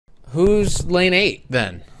Who's lane 8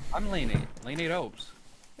 then? I'm lane 8. Lane 8 Opes.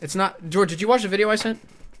 It's not George. Did you watch the video I sent?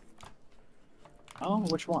 Oh,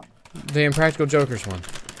 which one? The Impractical Jokers one.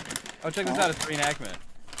 Oh, check this out. It's reenactment.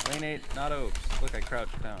 Lane 8, not Opes. Look, I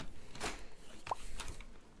crouched down.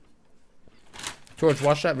 George,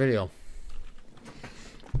 watch that video.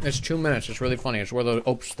 It's 2 minutes. It's really funny. It's where the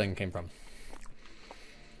Opes thing came from.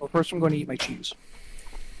 Well, first I'm going to eat my cheese.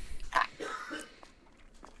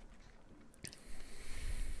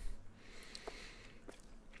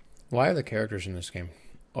 Why are the characters in this game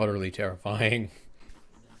utterly terrifying?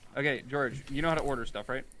 Okay, George, you know how to order stuff,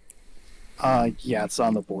 right? Yeah, it's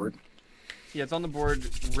on the board. Yeah, it's on the board.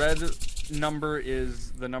 Red number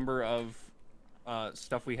is the number of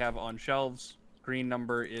stuff we have on shelves. Green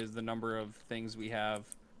number is the number of things we have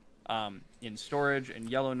in storage. And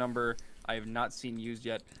yellow number, I have not seen used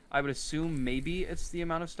yet. I would assume maybe it's the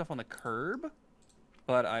amount of stuff on the curb,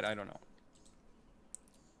 but I don't know.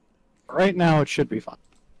 Right now, it should be fine.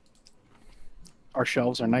 Our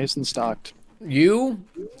shelves are nice and stocked. You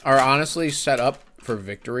are honestly set up for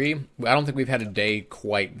victory. I don't think we've had a day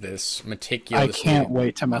quite this meticulous. I can't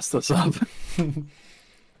wait to mess this up.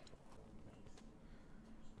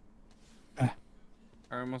 Are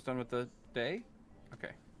we almost done with the day?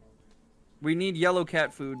 Okay. We need yellow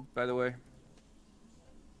cat food, by the way.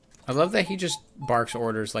 I love that he just barks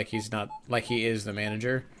orders like he's not, like he is the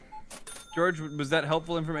manager. George, was that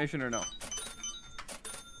helpful information or no?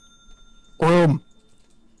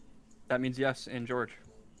 That means yes in George.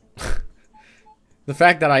 The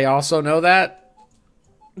fact that I also know that.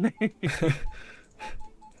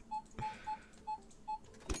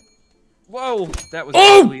 Whoa! That was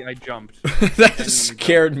ugly. I jumped. That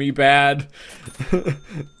scared me bad.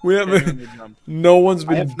 We haven't. No one's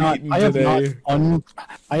been beaten today.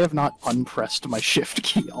 I have not unpressed my shift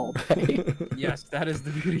key all day. Yes, that is the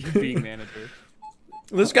beauty of being manager.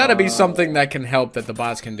 There's got to be something that can help that the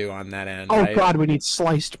bots can do on that end. Oh right? God, we need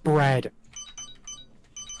sliced bread.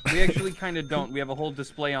 We actually kind of don't. We have a whole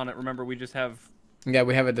display on it. Remember, we just have. Yeah,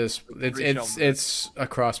 we have a it's a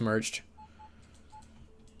cross merged.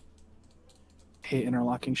 Hey,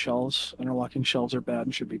 interlocking shelves. Interlocking shelves are bad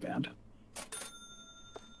and should be banned.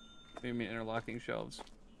 What do you mean interlocking shelves?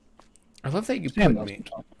 I love that you Sam put me.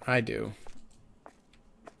 I do.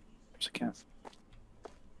 There's a cat.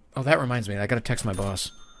 Oh, that reminds me. I gotta text my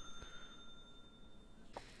boss.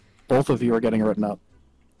 Both of you are getting written up.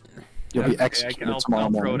 You'll be executed tomorrow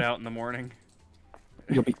morning. I'll throw it out in the morning.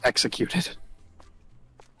 You'll be executed.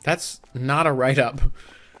 That's not a write-up.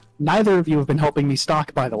 Neither of you have been helping me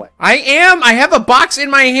stock, by the way. I am! I have a box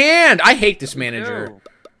in my hand! I hate this manager.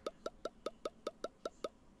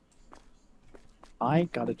 I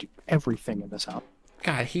gotta do everything in this house.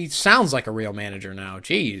 God, he sounds like a real manager now.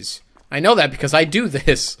 Jeez. I know that because I do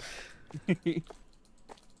this.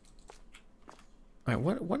 Alright,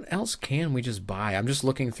 what else can we just buy? I'm just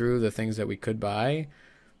looking through the things that we could buy.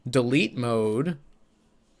 Delete mode.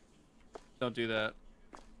 Don't do that.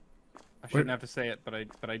 I shouldn't have to say it, but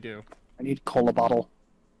I do. I need cola bottle.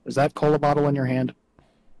 Is that cola bottle in your hand?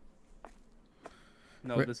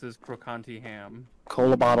 No, this is crocanti ham.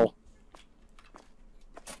 Cola bottle.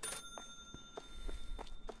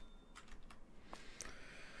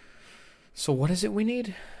 So what is it we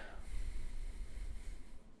need?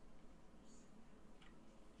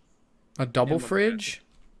 A double fridge?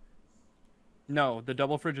 No, the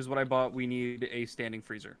double fridge is what I bought. We need a standing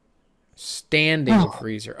freezer. Standing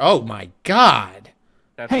freezer. Oh my God.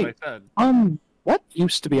 That's what I said. What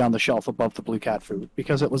used to be on the shelf above the blue cat food?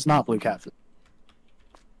 Because it was not blue cat food.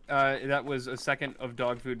 That was a second of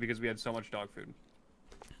dog food because we had so much dog food.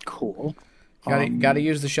 Cool. Gotta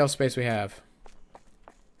use the shelf space we have.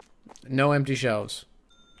 No empty shelves.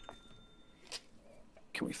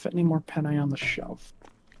 Can we fit any more penne on the shelf?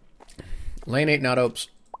 Lane 8, not Opes.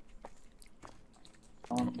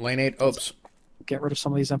 Lane 8, Opes. Get rid of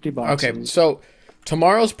some of these empty boxes. Okay, so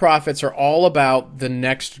tomorrow's profits are all about the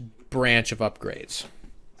next branch of upgrades.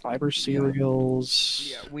 Fiber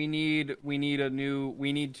cereals. Yeah, we need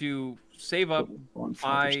to save up.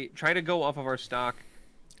 Try to go off of our stock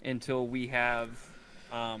until we have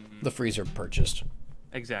the freezer purchased.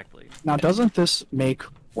 Exactly. Now, doesn't this make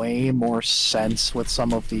way more sense with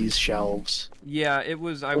some of these shelves? Yeah, it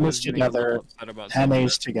was. I was together, upset about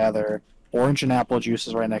pennies together, orange and apple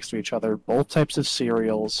juices right next to each other, both types of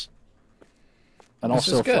cereals, and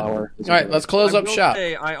this also flour. All right, let's close up shop.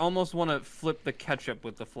 I almost want to flip the ketchup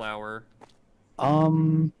with the flour.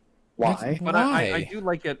 Why? But I do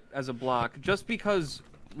like it as a block, just because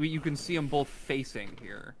you can see them both facing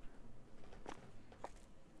here.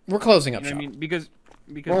 We're closing up shop. I mean, because.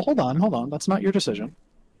 Well, hold on. That's not your decision.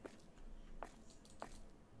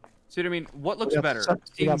 See what I mean? What looks We got better? se- we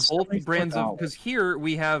Seeing got both brands of, $74. because here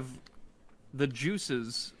we have the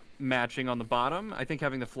juices matching on the bottom. I think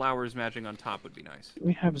having the flowers matching on top would be nice.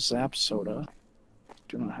 We have Zap Soda.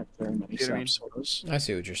 Do not have very many See what I Zap mean? Sodas. I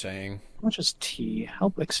see what you're saying. How much is tea?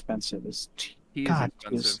 How expensive is tea? Tea is God,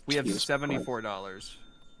 expensive. We have tea is $74.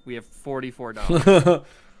 We have $44.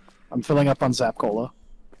 I'm filling up on Zap Cola.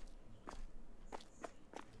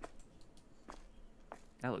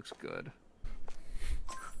 That looks good.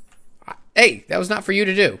 Hey, that was not for you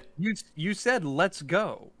to do. You said let's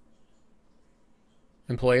go.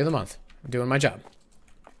 Employee of the month. I'm doing my job.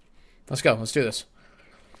 Let's go. Let's do this.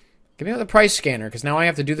 Give me the price scanner, because now I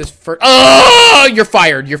have to do this for. Oh, you're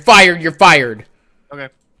fired. You're fired. You're fired. Okay.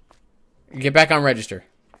 Get back on register.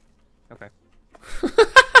 Okay.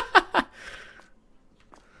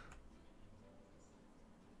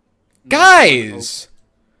 Guys.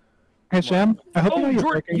 Hey Sam, I hope you know Oh, you're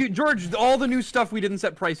George, breaking. George, all the new stuff we didn't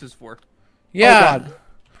set prices for. Yeah. God.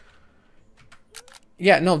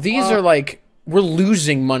 Yeah, no, these are like, we're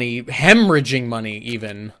losing money, hemorrhaging money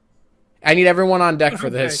even. I need everyone on deck for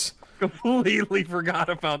Okay. this. Completely forgot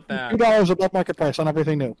about that. $2 above market price on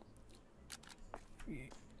everything new.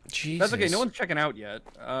 Jesus. That's okay. No one's checking out yet.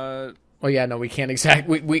 Well, yeah, no, we can't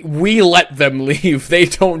exactly. We let them leave. They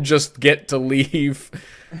don't just get to leave.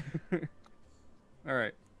 All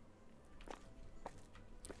right.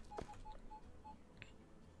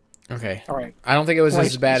 Okay. All right. I don't think it was as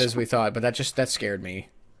Price bad is- as we thought, but that scared me.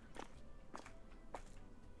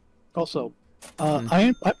 Also,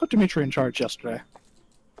 I put Dimitri in charge yesterday.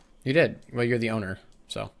 You did. Well, you're the owner,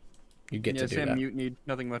 so you get Yeah, to do Sam that. mutinied.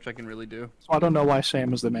 Nothing much I can really do. So I don't know why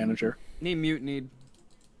Sam is the manager. Need mutinied.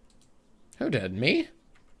 Who did? Me?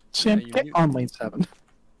 Sam, you- get on lane 7.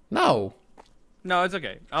 No. No, it's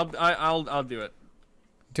okay. I'll do it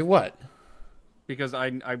Do what? because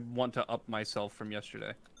I want to up myself from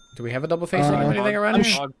yesterday. Do we have a double facing or Uh, anything around I'm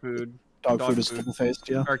here? sh- Dog food. Dog Dog food is food. double faced,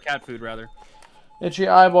 yeah. Or cat food rather. Itchy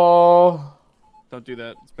eyeball. Don't do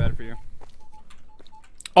that. It's bad for you.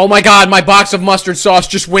 Oh my god, my box of mustard sauce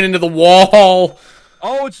just went into the wall.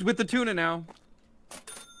 Oh, it's with the tuna now.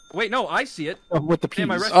 Wait, no, I see it. With the peas.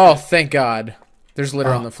 Damn, I read- Oh, thank god. There's litter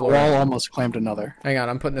on the floor. Wall almost claimed another. Hang on,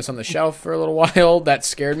 I'm putting this on the shelf for a little while. That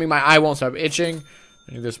scared me. My eye won't stop itching.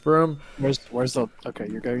 I need this broom. Where's the... Okay,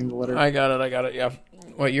 you're getting the litter. I got it, yeah.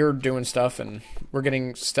 Well, you're doing stuff, and we're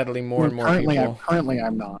getting steadily more and more people. Currently,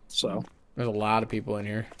 I'm not, so... There's a lot of people in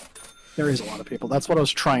here. There is a lot of people. That's what I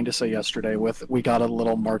was trying to say yesterday with we got a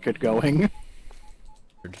little market going.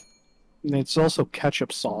 And it's also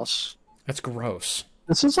ketchup sauce. That's gross.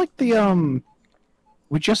 This is like the,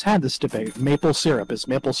 we just had this debate. Maple syrup. Is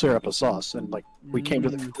maple syrup a sauce? And, like, we came to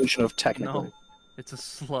the conclusion of technically. No, it's a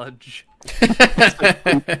sludge.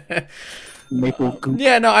 Maple goop.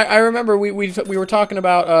 Yeah, no, I remember we were talking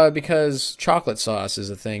about because chocolate sauce is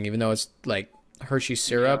a thing, even though it's like Hershey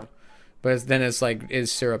syrup, but then it's like,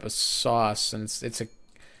 is syrup a sauce? And it's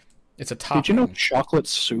a topping. Did you know chocolate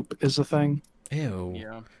soup is a thing? Ew.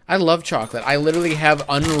 Yeah. I love chocolate. I literally have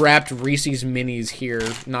unwrapped Reese's Minis here,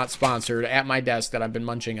 not sponsored, at my desk that I've been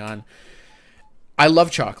munching on. I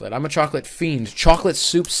love chocolate. I'm a chocolate fiend. Chocolate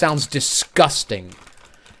soup sounds disgusting.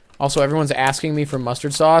 Also, everyone's asking me for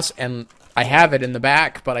mustard sauce, and I have it in the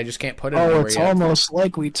back, but I just can't put it Oh, anywhere it's yet. almost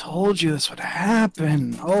like we told you this would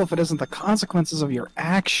happen. Oh, if it isn't the consequences of your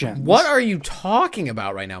actions. What are you talking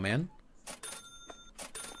about right now, man?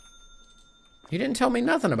 You didn't tell me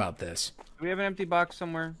nothing about this. Do we have an empty box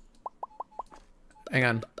somewhere? Hang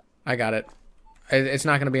on. I got it. It's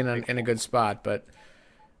not going to be in a good spot, but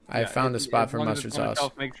I found a spot for mustard sauce.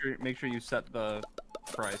 Make sure you set the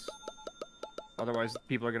price. Otherwise,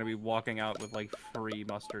 people are going to be walking out with like free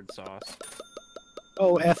mustard sauce.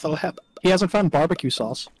 Oh, Ethel, he hasn't found barbecue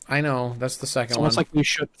sauce. I know. That's the second It's one. almost like we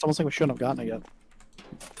should. It's almost like we shouldn't have gotten it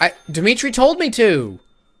yet. Dimitri told me to.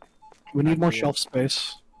 We need more shelf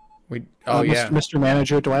space. Oh yeah. Mr.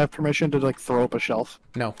 Manager, do I have permission to like throw up a shelf?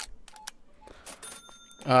 No.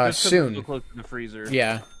 Just 'cause it's Soon. so close to the freezer.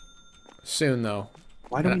 Yeah. Soon though.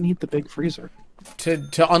 Why do we need the big freezer?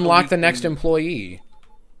 To unlock the next employee.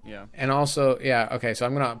 Yeah. And also, yeah, okay, so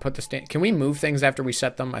I'm going to put the stand. Can we move things after we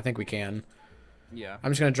set them? I think we can. Yeah.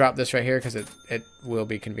 I'm just going to drop this right here because it will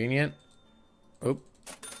be convenient. Oop.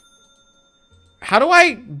 How do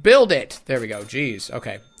I build it? There we go. Jeez.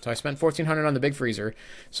 Okay. So I spent $1,400 on the big freezer.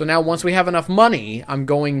 So now once we have enough money, I'm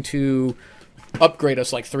going to upgrade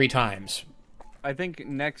us like 3 times. I think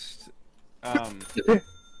next.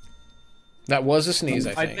 That was a sneeze,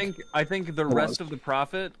 I think. I think the rest of the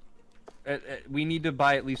profit, we need to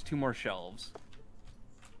buy at least 2 more shelves.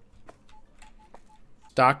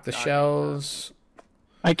 Stock the shelves.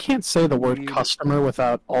 I can't say the word Need- customer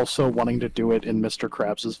without also wanting to do it in Mr.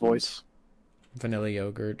 Krabs' voice. Vanilla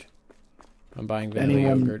yogurt. I'm buying vanilla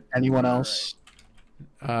yogurt. Anyone else?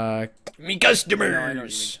 Me No, I know what you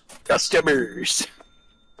customers. Customers.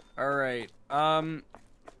 All right. I'm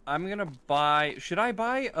gonna buy. Should I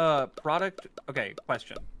buy a product? Okay.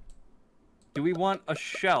 Question. Do we want a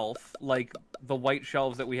shelf like the white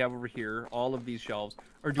shelves that we have over here, all of these shelves,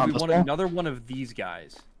 or do On we this want wall? another one of these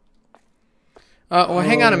guys? Well,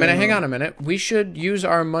 hang on a minute. Hang on a minute. We should use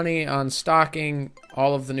our money on stocking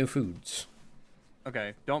all of the new foods.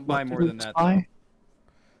 Okay. Don't buy more than that. Buy?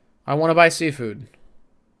 I want to buy seafood.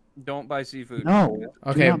 Don't buy seafood. No. do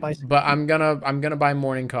Okay, not buy but I'm gonna buy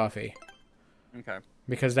morning coffee Okay.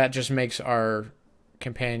 because that just makes our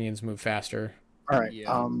companions move faster. All right.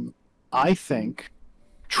 Yeah. I think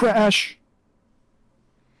trash.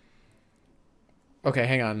 Okay,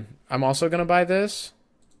 hang on. I'm also gonna buy this,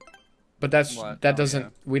 but that What? Oh, doesn't. yeah.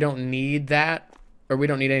 We don't need that, or we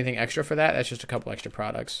don't need anything extra for that. That's just a couple extra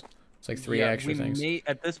products. It's like three extra things.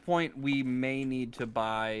 At this point, we may need to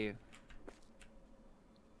buy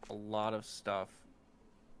a lot of stuff.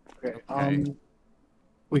 Okay. Okay.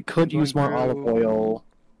 We could use more Going olive through- oil.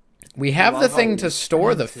 We have the Well, thing how to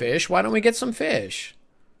store the fish. Why don't we get some fish?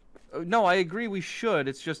 No, I agree. We should.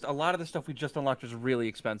 It's just a lot of the stuff we just unlocked is really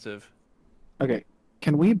expensive. Okay.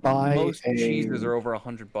 Can we buy Most a? cheeses are over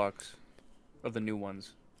 $100 of the new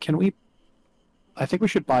ones. Can we? I think we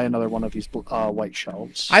should buy another one of these white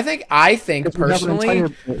shelves. I think Because personally.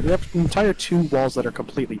 we have an entire 2 walls that are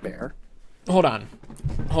completely bare. Hold on.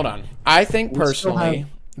 I think We still personally have-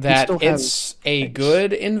 that still have it's a things.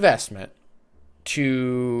 good investment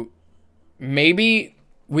to maybe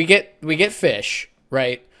we get fish,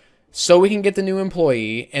 right? So we can get the new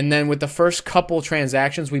employee, and then with the first couple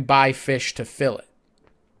transactions we buy fish to fill it.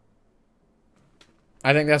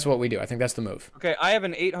 I think that's what we do. I think that's the move. Okay, I have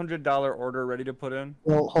an $800 order ready to put in.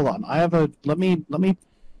 Well, hold on. I have a. Let me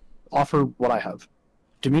offer what I have.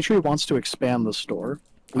 Dimitri wants to expand the store.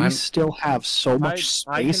 We I'm- still have so much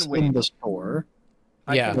I can space wait. in the store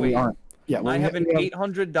I Yeah. can that we wait. aren't. Yeah, I have an we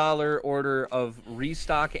 $800 order of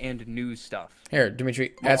restock and new stuff. Here,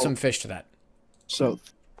 Dimitri, add Oh. some fish to that. So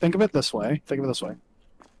think of it this way. I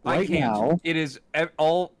Right can't. now, It is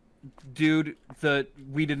all, dude.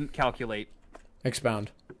 We didn't calculate. Expound.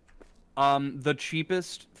 The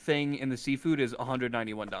cheapest thing in the seafood is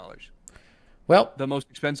 $191. Well, The most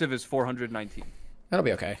expensive is $419. that'll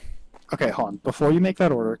be okay. okay, hold on. Before you make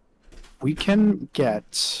that order, we can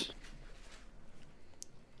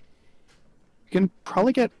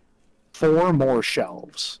probably get 4 more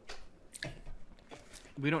shelves.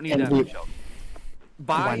 We don't need And that we- many shelves.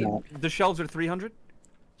 Buy not? the shelves are 300.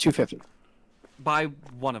 250 Buy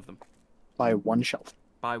one of them. by 1 shelf.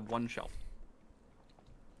 Buy one shelf.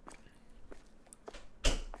 I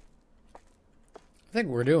think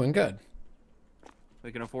we're doing good.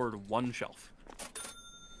 We can afford one shelf.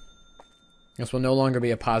 This will no longer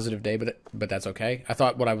be a positive day, but that's okay. I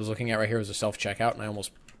thought what I was looking at right here was a self-checkout, and I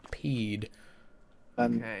almost peed.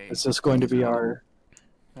 And Okay. is this going to be our?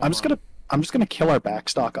 I'm just gonna kill our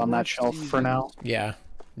backstock on that Let's shelf see for this. now. Yeah.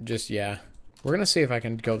 We're gonna see if I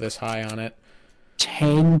can go this high on it.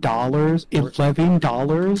 $10,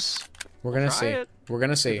 $11. We're gonna Try see. it. We're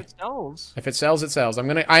gonna see. If it sells. If it sells, it sells.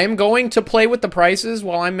 I am going to play with the prices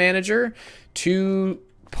while I'm manager to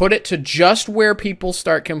put it to just where people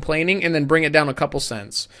start complaining and then bring it down a couple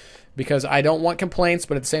cents. Because I don't want complaints,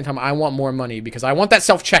 but at the same time, I want more money because I want that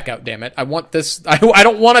self-checkout, damn it. I want this. I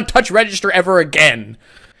don't want to touch register ever again.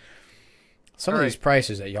 Some of All these right.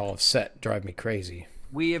 prices that y'all have set drive me crazy.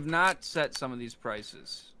 We have not set some of these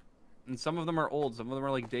prices. And some of them are old. Some of them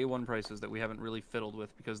are like day one prices that we haven't really fiddled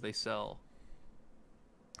with because they sell.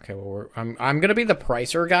 Okay, well, I'm gonna be the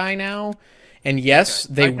pricer guy now, and yes,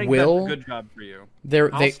 Okay. they I think will. That's a good job for you.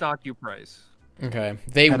 They're I'll they stock you price. okay.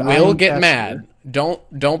 They And will I'm get cashier. mad.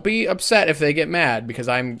 Don't be upset if they get mad because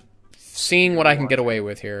I'm seeing what I can get away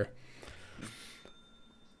with here.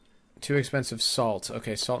 Too expensive salt.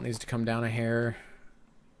 Okay, salt needs to come down a hair.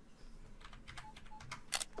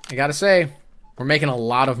 I gotta say, we're making a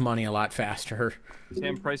lot of money a lot faster.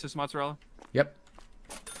 Sam, price this mozzarella? Yep.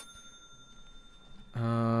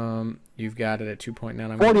 You've got it at 2.9.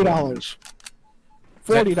 I'm $40.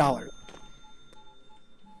 $40.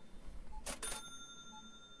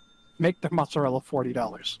 Make the mozzarella $40.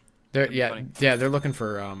 They're That'd be yeah, funny. yeah, they're looking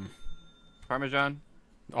for Parmesan?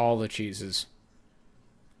 all the cheeses.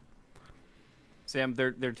 Sam,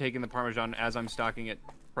 they're taking the Parmesan as I'm stocking it.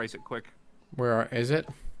 Price it quick. Is it?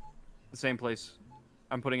 The same place.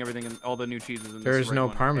 I'm putting everything in, all the new cheeses in There this is red no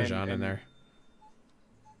one. Parmesan in And there.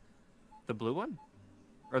 The blue one?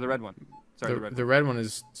 Or the red one? Sorry, the red The red one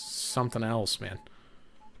is something else, man.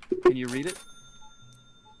 one. Can you read it?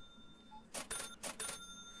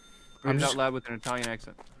 Read I'm it just... out loud with an Italian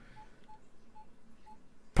accent.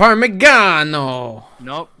 Parmigiano.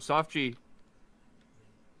 Nope, soft G.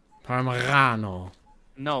 Parmigiano.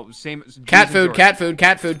 No, same. Cat G's and food, George. cat food,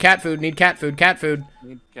 cat food, cat food. Need cat food, cat food.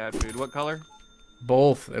 Need cat food. What color?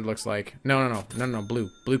 Both, it looks like. No, blue.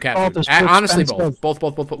 Blue cat Oh, food. this is Honestly, expensive.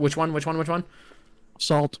 both. Which one?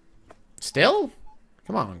 Salt. Still?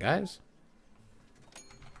 Come on, guys.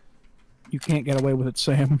 You can't get away with it,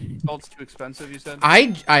 Sam. Salt's too expensive, you said?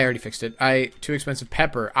 I already fixed it. Too expensive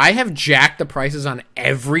pepper. I have jacked the prices on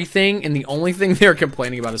everything, and the only thing they're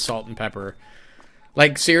complaining about is salt and pepper.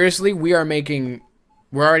 Like, seriously, we're already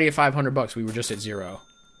at $500. We were just at 0.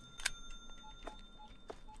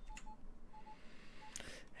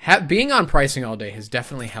 Being on pricing all day has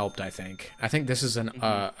definitely helped, I think. I think this is an...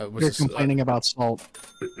 You're complaining about salt.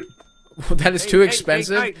 that is too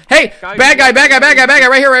expensive. Hey, Hey, bad guy,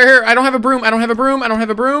 right here. I don't have a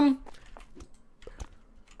broom.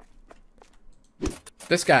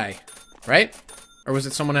 This guy, right? Or was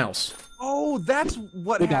it someone else? Oh, that's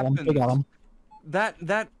what We got him. happened. We got him.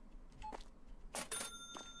 That.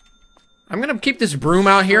 I'm gonna keep this broom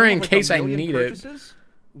out here in like case a I million need purchases,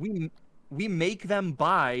 We make them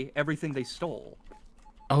buy everything they stole. it.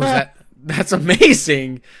 Oh, that's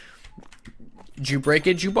amazing. Did you break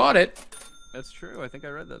it? You bought it. That's true. I think I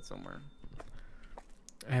read that somewhere.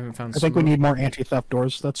 I haven't found. I think we need more anti-theft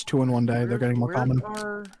doors. That's 2 in one day. They're getting more Where common.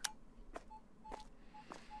 are...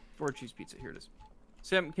 4 cheese pizza. Here it is.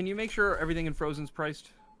 Sam, can you make sure everything in Frozen's priced?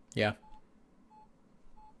 Yeah.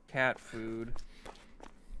 Cat food.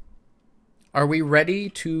 Are we ready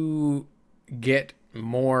to get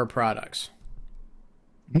more products?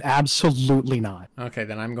 Absolutely not. Okay,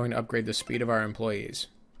 then I'm going to upgrade the speed of our employees.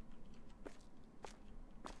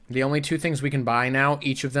 The only 2 things we can buy now,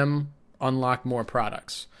 each of them unlock more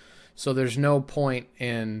products. So there's no point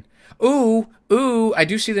in... Ooh, I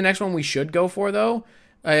do see the next one we should go for, though.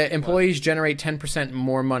 Employees generate 10%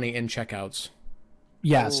 more money in checkouts.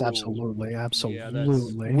 Yes, Oh. absolutely.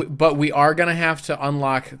 But we are going to have to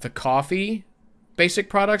unlock the coffee basic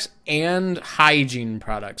products and hygiene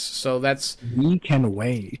products. So that's... We can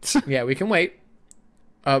wait. Yeah, we can wait.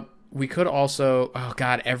 We could also... Oh,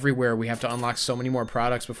 God, everywhere we have to unlock so many more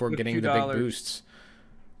products before With getting the $2. big boosts.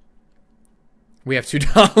 We have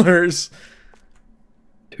 $2.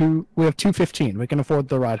 We have $2.15. We can afford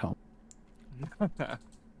the ride home.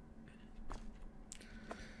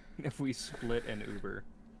 If we split an Uber.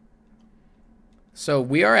 So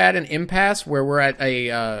we are at an impasse where we're at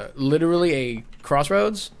a literally a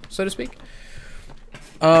crossroads, so to speak.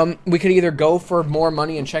 We could either go for more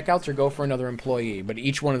money in checkouts or go for another employee, but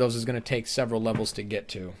each one of those is going to take several levels to get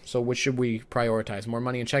to. So which should we prioritize? More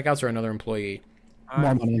money in checkouts or another employee? More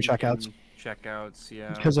I'm money in thinking checkouts. Checkouts,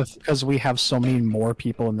 yeah. Because we have so many more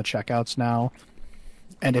people in the checkouts now.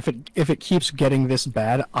 And if it keeps getting this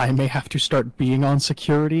bad, I may have to start being on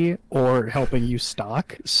security or helping you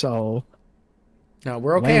stock. So No,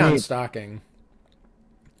 we're okay on Wait. stocking.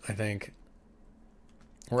 I think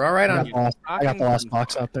we're all right on. I got the last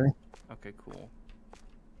box out there. Okay, cool.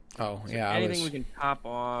 Oh So yeah, I anything was... we can top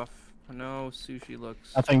off. No, sushi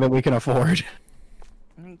looks... Nothing that we can afford.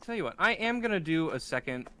 Tell you what, I am going to do a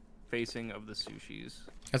second facing of the sushis.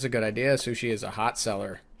 That's a good idea. Sushi is a hot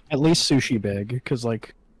seller. At least sushi big, because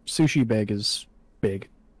like sushi big is big.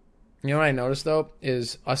 You know what I noticed though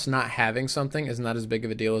is us not having something is not as big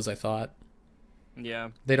of a deal as I thought. Yeah.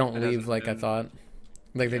 They don't It leave hasn't like I been- thought.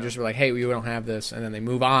 Like they Yeah. just were like, "Hey, we don't have this," and then they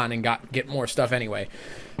move on and get more stuff anyway.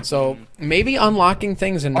 So maybe unlocking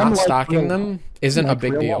things and not Unlike stocking real- them isn't a unlike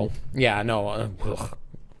big real deal. life. Yeah, no,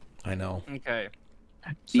 I know. Okay.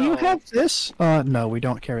 Do you So- have this? No, we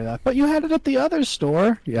don't carry that. But you had it at the other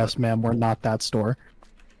store. Yes, ma'am, we're not that store.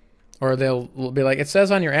 Or they'll be like, "It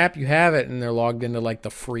says on your app you have it," and they're logged into like the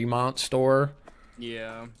Fremont store.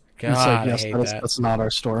 Yeah. God, It's like, I yes, hate that's, that. that's not our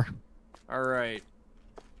store. All right.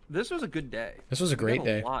 This was a good day. This was a We great got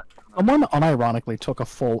day. lot. Someone unironically took a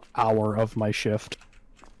full hour of my shift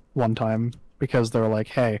one time because they're like,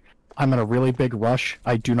 "Hey, I'm in a really big rush.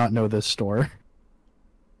 I do not know this store."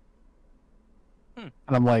 And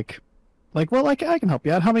I'm like, well, like I can help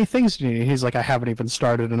you out. How many things do you need? He's like, "I haven't even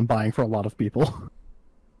started, and I'm buying for a lot of people."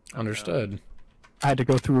 Understood. I had to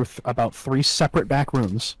go through about 3 separate back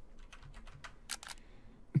rooms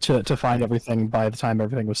to find everything by the time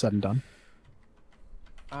everything was said and done.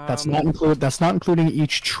 That's not including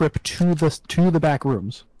each trip to the back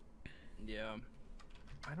rooms. Yeah.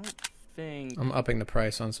 I don't think... I'm upping the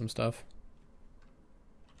price on some stuff.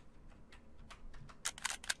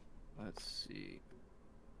 Let's see.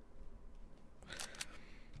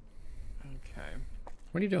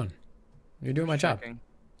 What are you doing? You're doing my job. Checking.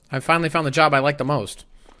 I finally found the job I like the most.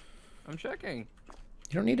 I'm checking.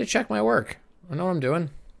 You don't need to check my work. I know what I'm doing.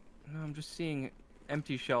 No, I'm just seeing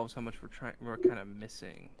empty shelves. How much we're kind of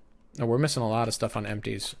missing. No, we're missing a lot of stuff on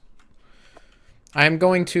empties. I am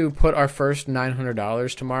going to put our first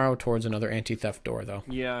 $900 tomorrow towards another anti-theft door, though.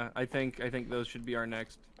 Yeah, I think those should be our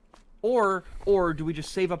next. Or do we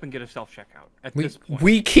just save up and get a self-checkout at this point?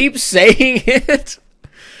 We keep saying it.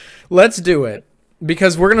 Let's do it.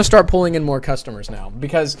 Because we're going to start pulling in more customers now.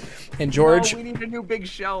 Because, and George... No, we need a new big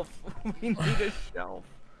shelf. We need a shelf.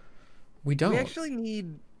 We don't. We actually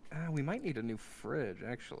need... we might need a new fridge,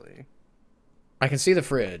 actually. I can see the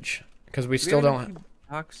fridge. Because we Do still have an don't... empty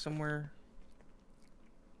box somewhere?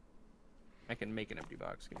 I can make an empty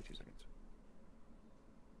box. Give me 2 seconds.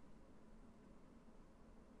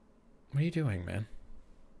 What are you doing, man?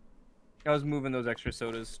 I was moving those extra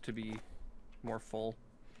sodas to be more full.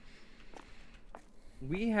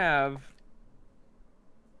 We have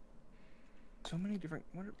so many different.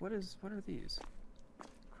 What are these?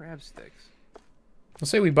 Crab sticks. Let's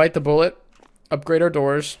say we bite the bullet, upgrade our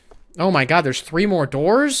doors. Oh my god, there's 3 more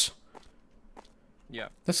doors? Yeah.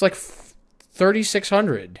 That's like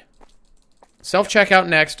 3,600. Self-checkout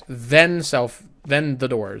next, then the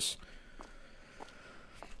doors.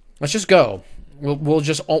 Let's just go.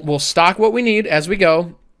 We'll stock what we need as we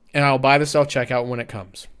go, and I'll buy the self-checkout when it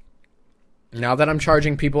comes. Now that I'm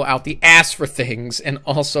charging people out the ass for things, and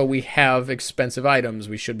also we have expensive items,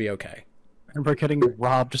 we should be okay. And we're getting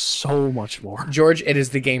robbed so much more. George, it is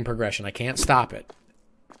the game progression. I can't stop it.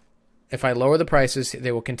 If I lower the prices,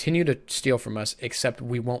 they will continue to steal from us, except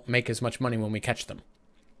we won't make as much money when we catch them.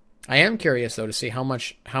 I am curious, though, to see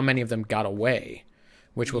how many of them got away,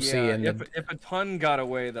 which we'll see in the... If a ton got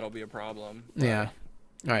away, that'll be a problem. Yeah.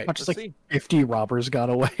 All right. Just like 50 robbers got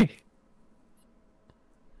away.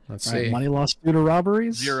 Let's All see. right, money lost due to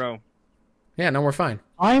robberies? 0. Yeah, no, we're fine.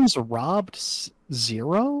 Times robbed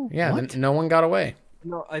 0? Yeah, What? no one got away.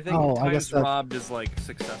 No, I think Oh, I guess times that- robbed is like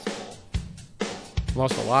successful.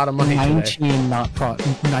 Lost a lot of money today.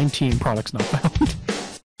 19 products not found.